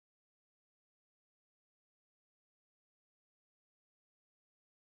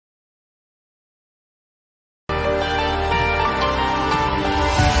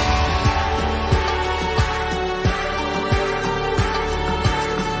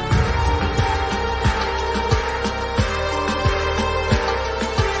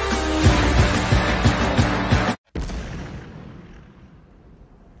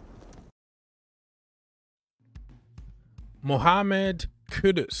Mohammed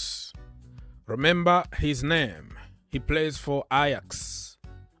Kudus. Remember his name. He plays for Ajax,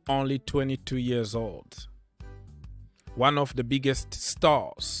 only 22 years old. One of the biggest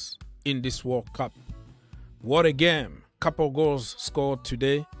stars in this World Cup. What a game. Couple goals scored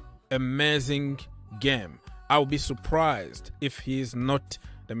today. Amazing game. I'll be surprised if he is not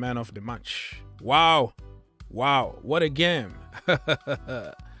the man of the match. Wow. Wow. What a game.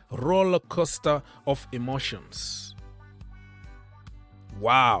 Roller coaster of emotions.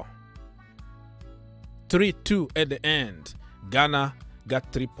 Wow. 3-2 at the end. Ghana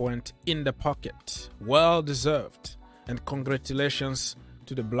got 3 points in the pocket. Well deserved. And congratulations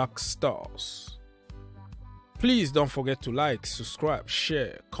to the Black Stars. Please don't forget to like, subscribe,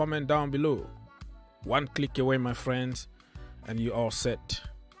 share, comment down below. One click away, my friends, and you're all set.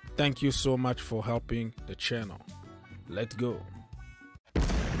 Thank you so much for helping the channel. Let's go.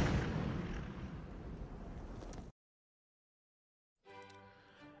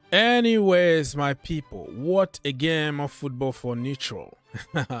 Anyways, my people, what a game of football for neutral.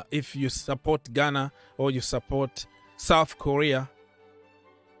 If you support Ghana or you support South Korea,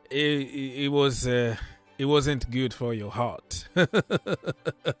 it wasn't good for your heart.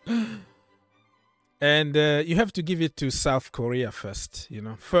 And you have to give it to South Korea first, you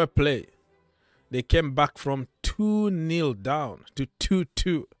know. Fair play. They came back from 2-0 down to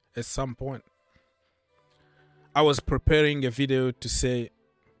 2-2 at some point. I was preparing a video to say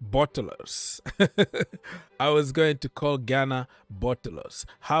bottlers. I was going to call Ghana bottlers.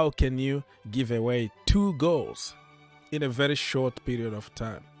 How can you give away 2 goals in a very short period of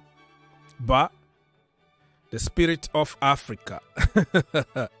time? But the spirit of Africa.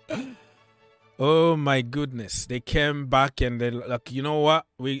 Oh my goodness. They came back and they're like, you know what?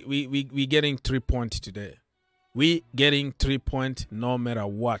 We getting 3 points today. We getting 3 points no matter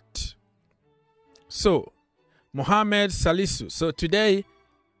what. So, Mohammed Salisu. So today,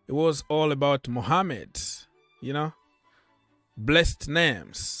 it was all about Mohammed. You know? Blessed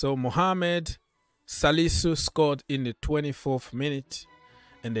names. So, Mohammed Salisu scored in the 24th minute.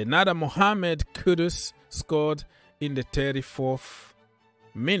 And another Mohammed Kudus scored in the 34th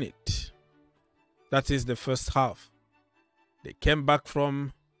minute. That is the first half. They came back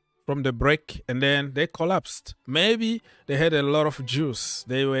from the break and then they collapsed. Maybe they had a lot of juice.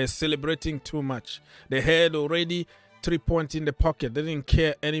 They were celebrating too much. They had already 3 points in the pocket. They didn't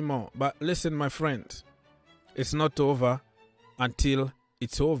care anymore. But listen, my friend, it's not over until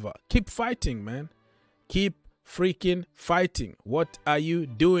it's over. Keep fighting, man. Keep freaking fighting. What are you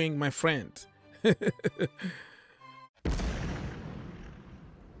doing, my friend?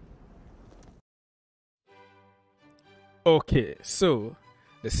 Okay, so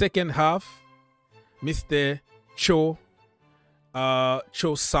the second half, Mr. Cho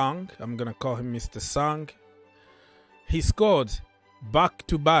Sang, I'm gonna call him Mr. Sang. He scored back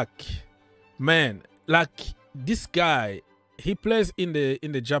to back. Man, like this guy, he plays in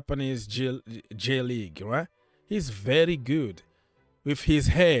the Japanese J League, right? He's very good with his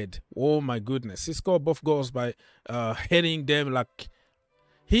head. Oh my goodness, he scored both goals by heading them like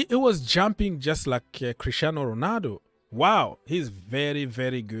he was jumping just like Cristiano Ronaldo. Wow, he's very,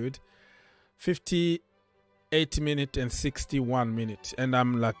 very good. 58 minutes and 61 minutes. And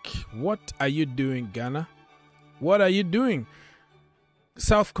I'm like, what are you doing, Ghana? What are you doing?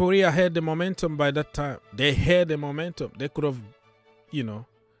 South Korea had the momentum by that time. They had the momentum. They could have, you know,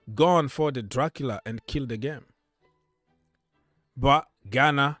 gone for the Dracula and killed the game. But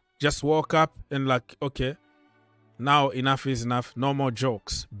Ghana just woke up and like, okay, now enough is enough. No more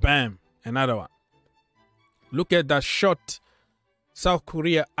jokes. Bam, another one. Look at that shot. South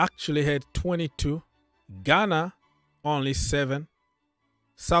Korea actually had 22. Ghana only 7.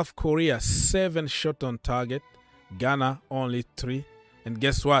 South Korea 7 shot on target. Ghana only 3. And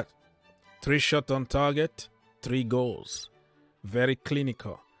guess what? 3 shot on target, 3 goals. Very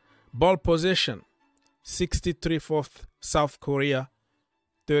clinical. Ball possession 63 for South Korea,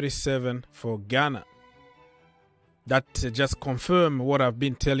 37 for Ghana. That just confirms what I've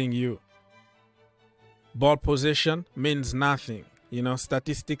been telling you. Ball possession means nothing. You know,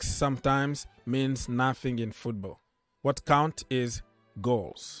 statistics sometimes means nothing in football. What counts is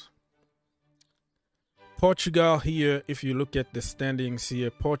goals. Portugal here, if you look at the standings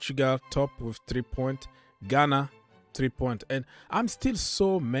here, Portugal top with 3 points, Ghana 3 points. And I'm still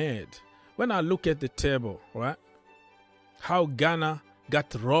so mad when I look at the table, right? How Ghana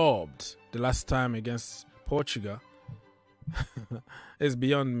got robbed the last time against Portugal is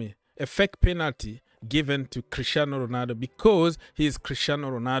beyond me. A fake penalty given to Cristiano Ronaldo because he is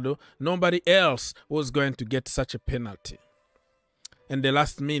Cristiano Ronaldo. Nobody else was going to get such a penalty. In the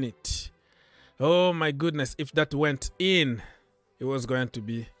last minute, Oh my goodness, if that went in, it was going to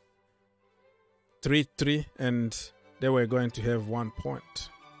be 3-3 and they were going to have 1 point.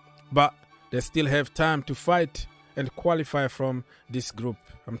 But they still have time to fight and qualify from this group.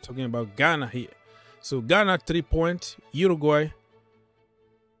 I'm talking about Ghana here. So Ghana 3 points, Uruguay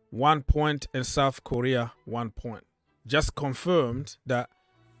 1 point, and South Korea 1 point. Just confirmed that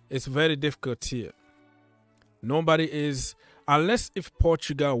it's very difficult here. Nobody is, unless if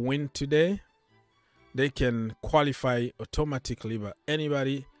Portugal win today, they can qualify automatically, but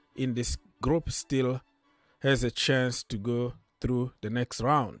anybody in this group still has a chance to go through the next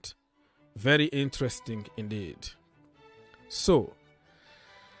round. Very interesting indeed. So,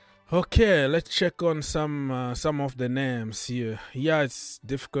 okay, let's check on some of the names here. Yeah, it's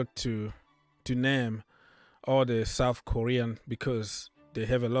difficult to name all the South Korean because they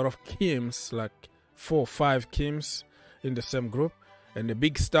have a lot of Kims, like 4 or 5 Kims in the same group, and the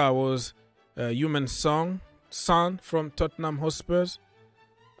big star was Heung-min Son from Tottenham Hotspurs,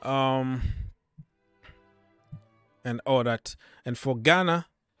 and all that. And for Ghana,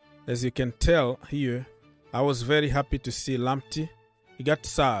 as you can tell here, I was very happy to see Lamptey. He got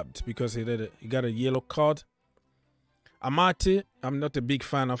subbed because he got a yellow card. Amati, I'm not a big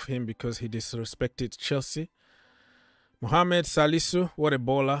fan of him because he disrespected Chelsea. Mohammed, Salisu, what a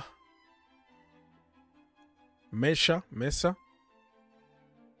baller. Mesa,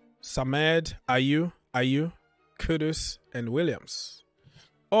 Samed, Ayu, Kudus, and Williams.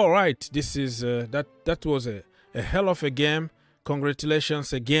 All right, this is that was a hell of a game.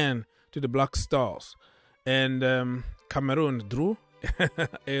 Congratulations again to the Black Stars. And Cameroon drew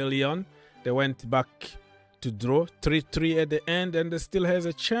early on. They went back to draw 3-3 at the end, and they still has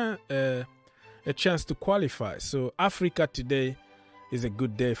a chance to qualify. So Africa today is a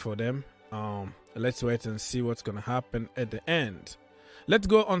good day for them. Let's wait and see what's going to happen at the end. Let's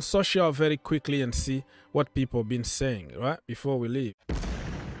go on social very quickly and see what people have been saying, right, before we leave.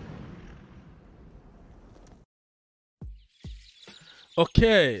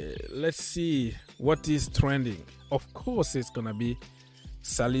 Okay, let's see what is trending. Of course, it's going to be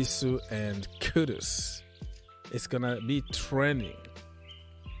Salisu and Kudus. It's going to be trending.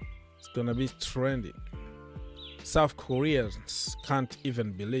 It's going to be trending. South Koreans can't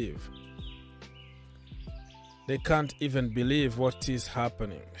even believe. They can't even believe what is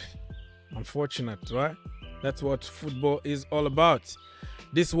happening. Unfortunate, right? That's what football is all about.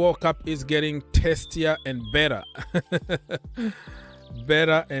 This World Cup is getting tastier and better.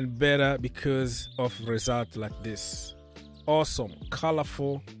 Better and better because of results like this. Awesome,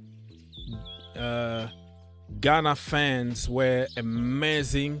 colorful. Ghana fans were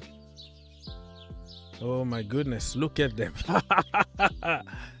amazing. Oh my goodness, look at them.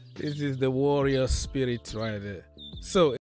 This is the warrior spirit right there. So